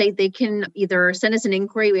 our website, they can either send us an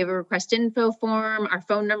inquiry. We have a request info form. Our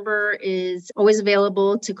phone number is always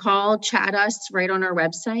available to call, chat us right on our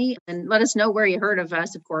website, and let us know where you heard of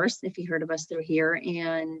us, of course, if you heard of us through here.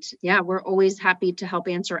 And yeah, we're always happy to help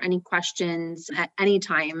answer any questions at any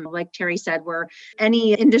time. Like Terry said, we're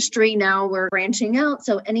any industry now, we're branching out.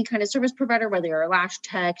 So any kind of service provider, whether you're a lash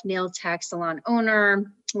tech, nail tech, salon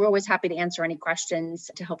owner, we're always happy to answer any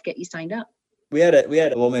questions to help get you signed up. We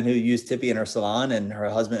had a woman who used Tippy in her salon, and her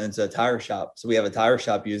husband owns a tire shop. So we have a tire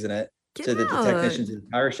shop using it so that the technicians in the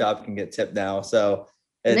tire shop can get tipped now. So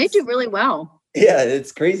and they do really well. Yeah,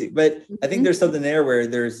 it's crazy. But I think there's something there where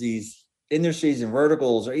there's these industries and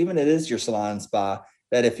verticals, or even it is your salon spa,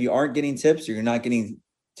 that if you aren't getting tips or you're not getting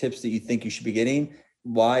tips that you think you should be getting,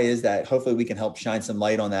 why is that? Hopefully we can help shine some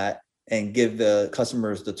light on that and give the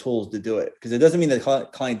customers the tools to do it. Because it doesn't mean the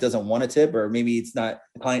client doesn't want a tip, or maybe it's not,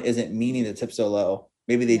 the client isn't meaning the tip so low.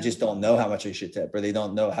 Maybe they just don't know how much they should tip, or they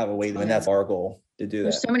don't know how to wait. And that's our goal, to do that.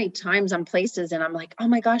 There's so many times on places and I'm like, oh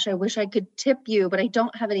my gosh, I wish I could tip you, but I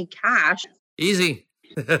don't have any cash. Easy.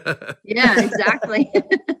 Yeah, exactly.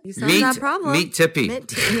 You solved that problem. Meet Tippy. Meet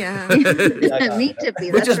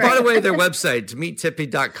Tippy. Which is, by the way, their website,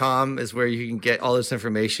 meettippy.com is where you can get all this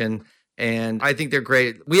information. And I think they're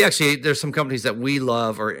great. There's some companies that we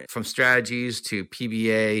love, or from Strategies to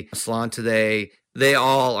PBA, Salon Today. They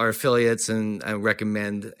all are affiliates and I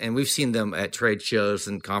recommend. And we've seen them at trade shows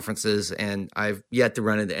and conferences. And I've yet to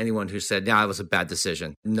run into anyone who said, it was a bad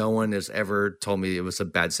decision. No one has ever told me it was a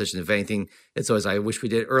bad decision. If anything, it's always, I wish we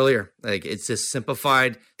did it earlier. Like, it's just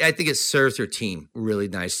simplified. I think it serves your team really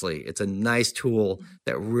nicely. It's a nice tool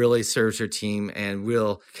that really serves your team and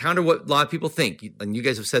will counter what a lot of people think. And you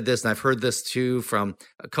guys have said this, and I've heard this too from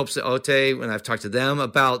Copsa Ote when I've talked to them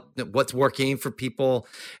about what's working for people.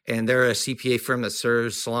 And they're a CPA firm that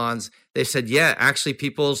serves salons. They said, actually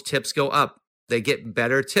people's tips go up. They get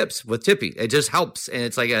better tips with Tippy. It just helps. And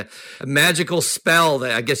it's like a magical spell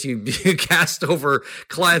that I guess you cast over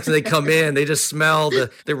clients and they come in, they just smell the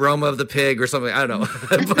aroma of the pig or something. I don't know.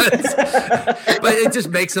 but it just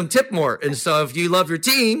makes them tip more. And so if you love your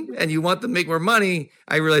team and you want them to make more money,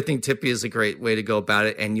 I really think Tippy is a great way to go about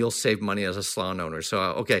it. And you'll save money as a salon owner. So,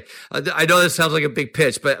 okay. I know this sounds like a big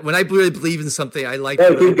pitch, but when I really believe in something, I like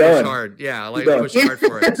to push hard. Yeah, I like to push hard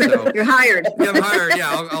for it. So, you're hired. Yeah, I'm hired.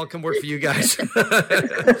 Yeah, I'll come work for you guys.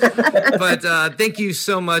 But thank you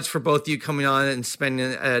so much for both of you coming on and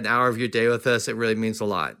spending an hour of your day with us. It really means a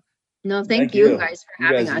lot. No, thank you guys for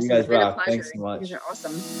having us. You guys it's been rock. a pleasure. Thanks so much. You guys are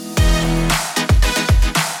awesome.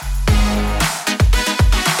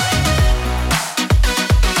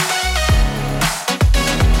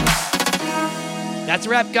 That's a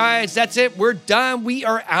wrap, guys. That's it. We're done. We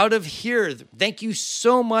are out of here. Thank you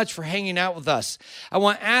so much for hanging out with us. I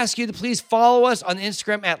want to ask you to please follow us on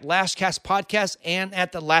Instagram at Lashcast Podcast and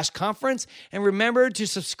at the Lash Conference. And remember to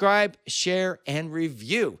subscribe, share, and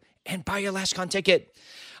review. And buy your LashCon ticket.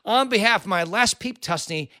 On behalf of my Lash Peep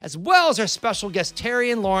Tusney, as well as our special guests, Terry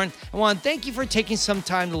and Lauren, I want to thank you for taking some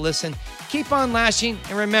time to listen. Keep on lashing.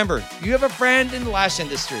 And remember, you have a friend in the lash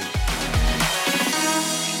industry.